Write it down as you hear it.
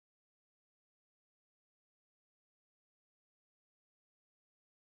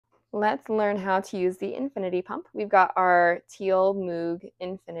Let's learn how to use the Infinity Pump. We've got our Teal Moog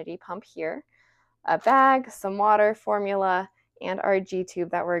Infinity Pump here, a bag, some water, formula, and our G-tube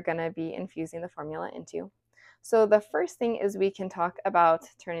that we're going to be infusing the formula into. So the first thing is we can talk about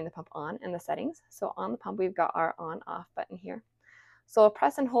turning the pump on and the settings. So on the pump, we've got our on-off button here. So we'll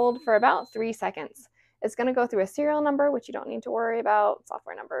press and hold for about 3 seconds. It's going to go through a serial number, which you don't need to worry about,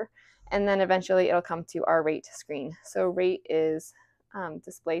 software number, and then eventually it'll come to our rate screen. So rate is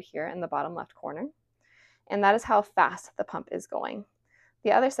displayed here in the bottom left corner, and that is how fast the pump is going.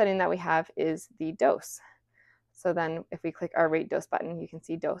 The other setting that we have is the dose. So then if we click our rate dose button, you can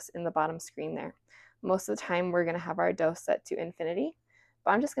see dose in the bottom screen there. Most of the time we're going to have our dose set to infinity,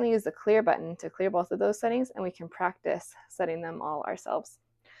 but I'm just going to use the clear button to clear both of those settings, and we can practice setting them all ourselves.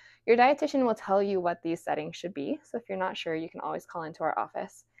 Your dietitian will tell you what these settings should be, so if you're not sure, you can always call into our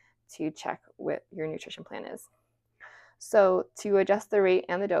office to check what your nutrition plan is. So to adjust the rate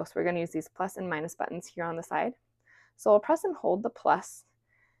and the dose, we're going to use these plus and minus buttons here on the side. So we'll press and hold the plus.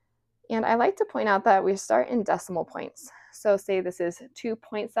 And I like to point out that we start in decimal points. So say this is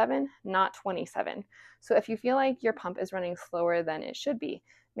 2.7, not 27. So if you feel like your pump is running slower than it should be,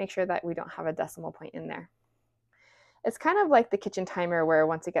 make sure that we don't have a decimal point in there. It's kind of like the kitchen timer where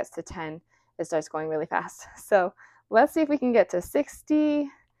once it gets to 10, it starts going really fast. So let's see if we can get to 60.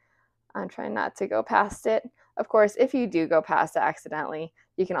 I'm trying not to go past it. Of course, if you do go past it accidentally,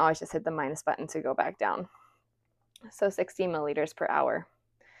 you can always just hit the minus button to go back down. So 60 milliliters per hour.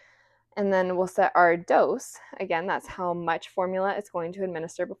 And then we'll set our dose. Again, that's how much formula it's going to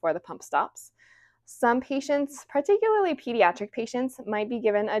administer before the pump stops. Some patients, particularly pediatric patients, might be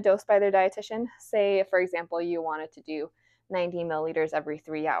given a dose by their dietitian. Say, for example, you wanted to do 90 milliliters every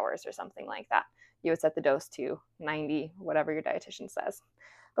 3 hours or something like that. You would set the dose to 90, whatever your dietitian says.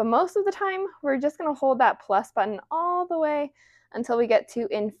 But most of the time, we're just going to hold that plus button all the way until we get to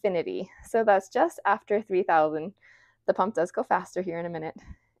infinity. So that's just after 3,000. The pump does go faster here in a minute,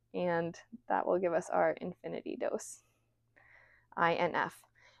 and that will give us our infinity dose, INF.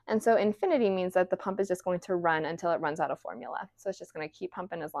 And so infinity means that the pump is just going to run until it runs out of formula. So it's just going to keep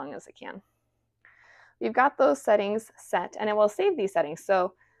pumping as long as it can. We've got those settings set, and it will save these settings.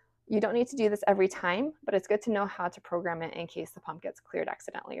 So you don't need to do this every time, but it's good to know how to program it in case the pump gets cleared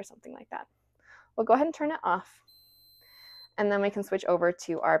accidentally or something like that. We'll go ahead and turn it off, and then we can switch over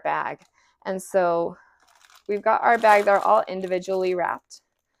to our bag. And so we've got our bag. They're all individually wrapped.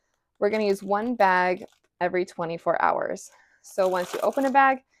 We're going to use one bag every 24 hours. So once you open a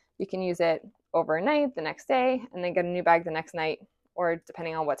bag, you can use it overnight, the next day, and then get a new bag the next night, or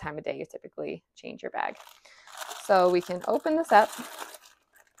depending on what time of day you typically change your bag. So we can open this up.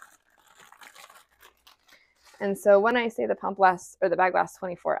 And so when I say the pump lasts, or the bag lasts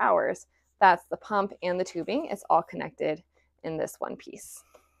 24 hours, that's the pump and the tubing. It's all connected in this one piece.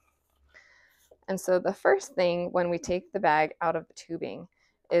 And so the first thing when we take the bag out of the tubing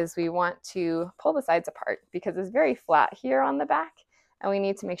is we want to pull the sides apart because it's very flat here on the back, and we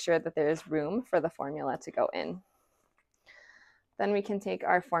need to make sure that there's room for the formula to go in. Then we can take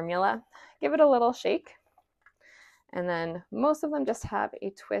our formula, give it a little shake, and then most of them just have a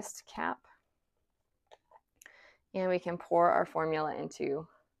twist cap. And we can pour our formula into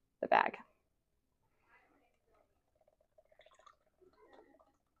the bag.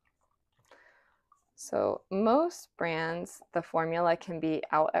 So most brands, the formula can be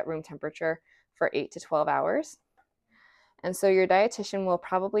out at room temperature for 8 to 12 hours. And so your dietitian will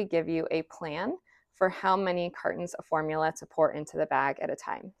probably give you a plan for how many cartons of formula to pour into the bag at a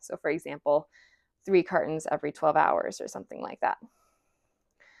time. So for example, 3 cartons every 12 hours or something like that.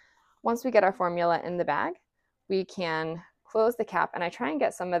 Once we get our formula in the bag, we can close the cap, and I try and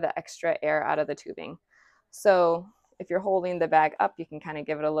get some of the extra air out of the tubing. So if you're holding the bag up, you can kind of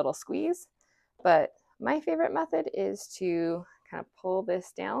give it a little squeeze. But my favorite method is to kind of pull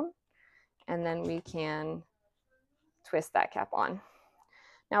this down, and then we can twist that cap on.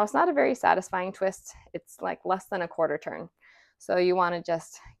 Now it's not a very satisfying twist. It's like less than a quarter turn. So you want to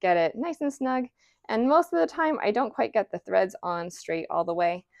just get it nice and snug. And most of the time, I don't quite get the threads on straight all the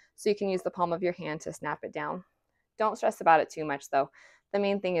way. So you can use the palm of your hand to snap it down. Don't stress about it too much though. The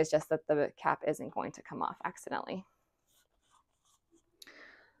main thing is just that the cap isn't going to come off accidentally.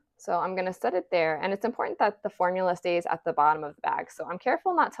 So I'm going to set it there, and it's important that the formula stays at the bottom of the bag. So I'm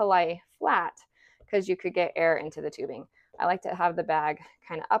careful not to lie flat because you could get air into the tubing. I like to have the bag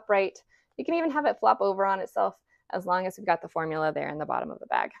kind of upright. You can even have it flop over on itself as long as you've got the formula there in the bottom of the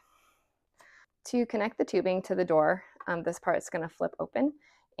bag. To connect the tubing to the door, this part is going to flip open.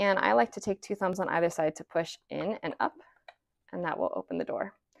 And I like to take 2 thumbs on either side to push in and up, and that will open the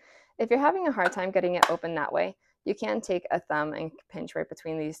door. If you're having a hard time getting it open that way, You can take a thumb and pinch right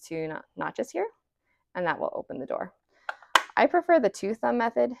between these two notches here, and that will open the door. I prefer the 2-thumb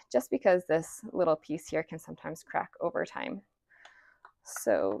method just because this little piece here can sometimes crack over time.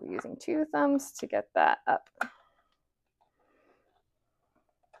 So using 2 thumbs to get that up.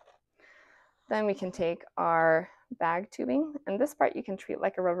 Then we can take our bag tubing, and this part you can treat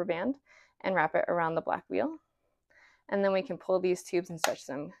like a rubber band and wrap it around the black wheel. And then we can pull these tubes and stretch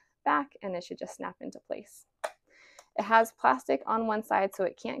them back, and it should just snap into place. It has plastic on one side, so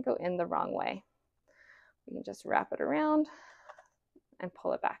it can't go in the wrong way. We can just wrap it around and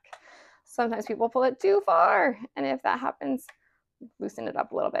pull it back. Sometimes people pull it too far, and if that happens, loosen it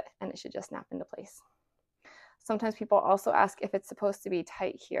up a little bit, and it should just snap into place. Sometimes people also ask if it's supposed to be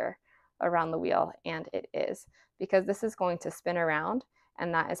tight here around the wheel, and it is, because this is going to spin around,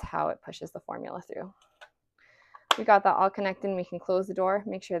 and that is how it pushes the formula through. We got that all connected, and we can close the door,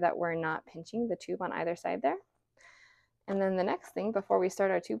 make sure that we're not pinching the tube on either side there. And then the next thing before we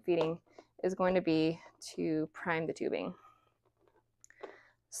start our tube feeding is going to be to prime the tubing.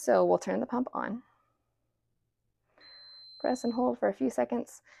 So we'll turn the pump on, press and hold for a few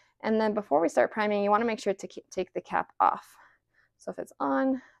seconds, and then before we start priming, you want to make sure to take the cap off. So if it's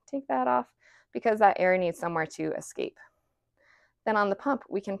on, take that off, because that air needs somewhere to escape. Then on the pump,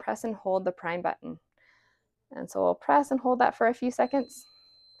 we can press and hold the prime button. And so we'll press and hold that for a few seconds,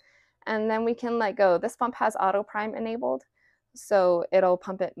 and then we can let go. This pump has auto prime enabled, so it'll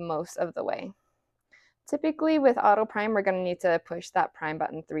pump it most of the way. Typically with auto prime, we're going to need to push that prime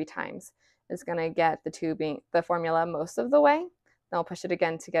button 3 times. It's going to get the formula most of the way. Then we'll push it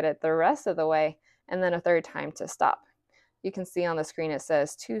again to get it the rest of the way, and then a 3rd time to stop. You can see on the screen it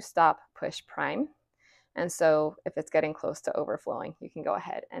says to stop, push prime. And so if it's getting close to overflowing, you can go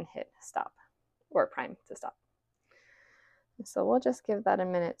ahead and hit stop or prime to stop. So we'll just give that a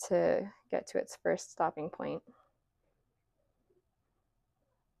minute to get to its first stopping point.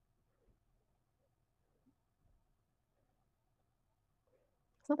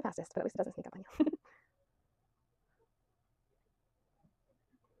 It's not the fastest, but at least it doesn't sneak up on you.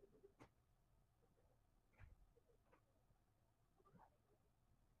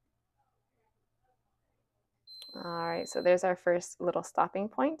 All right, so there's our first little stopping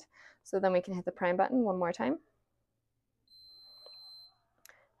point. So then we can hit the prime button one more time.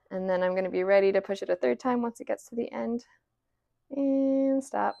 And then I'm going to be ready to push it a 3rd time once it gets to the end. And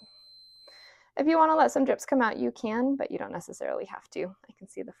stop. If you want to let some drips come out, you can, but you don't necessarily have to. I can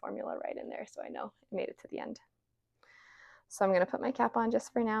see the formula right in there, so I know it made it to the end. So I'm going to put my cap on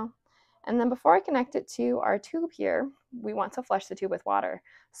just for now. And then before I connect it to our tube here, we want to flush the tube with water.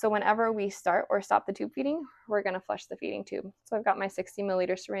 So whenever we start or stop the tube feeding, we're going to flush the feeding tube. So I've got my 60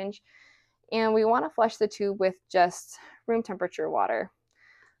 milliliter syringe, and we want to flush the tube with just room temperature water.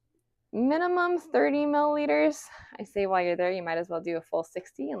 Minimum 30 milliliters. I say while you're there, you might as well do a full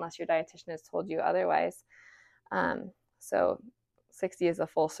 60 unless your dietitian has told you otherwise. So 60 is a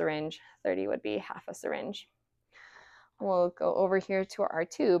full syringe, 30 would be half a syringe. We'll go over here to our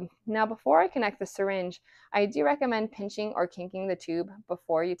tube. Now before I connect the syringe, I do recommend pinching or kinking the tube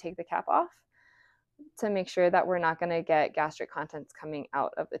before you take the cap off to make sure that we're not going to get gastric contents coming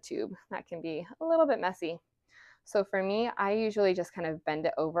out of the tube. That can be a little bit messy. So for me, I usually just kind of bend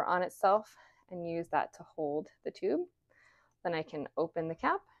it over on itself and use that to hold the tube. Then I can open the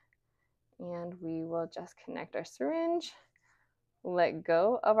cap, and we will just connect our syringe, let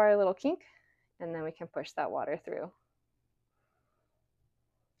go of our little kink, and then we can push that water through.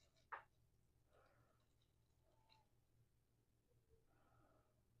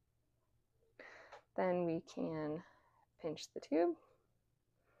 Then we can pinch the tube.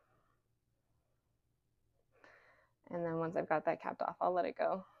 And then once I've got that capped off, I'll let it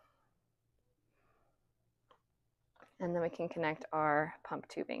go. And then we can connect our pump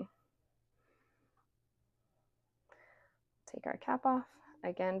tubing. Take our cap off.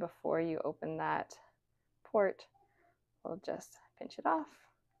 Again, before you open that port, we'll just pinch it off.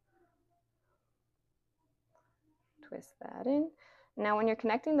 Twist that in. Now when you're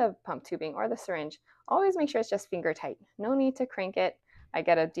connecting the pump tubing or the syringe, always make sure it's just finger tight. No need to crank it. I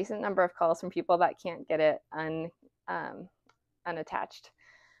get a decent number of calls from people that can't get it unattached.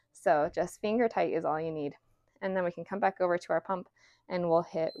 So just finger tight is all you need. And then we can come back over to our pump and we'll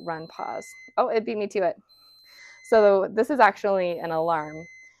hit run pause. Oh, it beat me to it. So this is actually an alarm.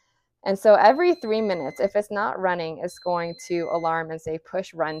 And so every 3 minutes, if it's not running, it's going to alarm and say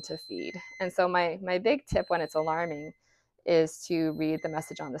push run to feed. And so my big tip when it's alarming is to read the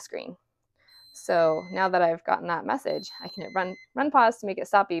message on the screen. So now that I've gotten that message, I can hit run pause to make it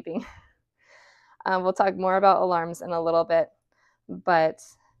stop beeping. We'll talk more about alarms in a little bit, but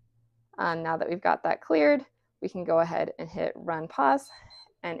now that we've got that cleared, we can go ahead and hit run pause,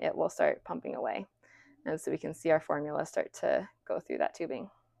 and it will start pumping away. And so we can see our formula start to go through that tubing.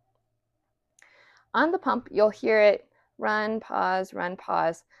 On the pump, you'll hear it run, pause,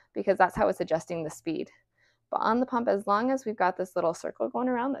 because that's how it's adjusting the speed. But on the pump, as long as we've got this little circle going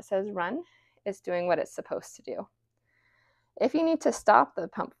around that says run, it's doing what it's supposed to do. If you need to stop the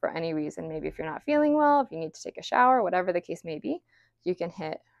pump for any reason, maybe if you're not feeling well, if you need to take a shower, whatever the case may be, you can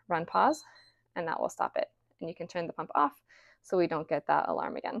hit run pause, and that will stop it. And you can turn the pump off so we don't get that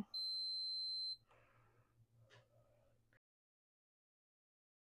alarm again.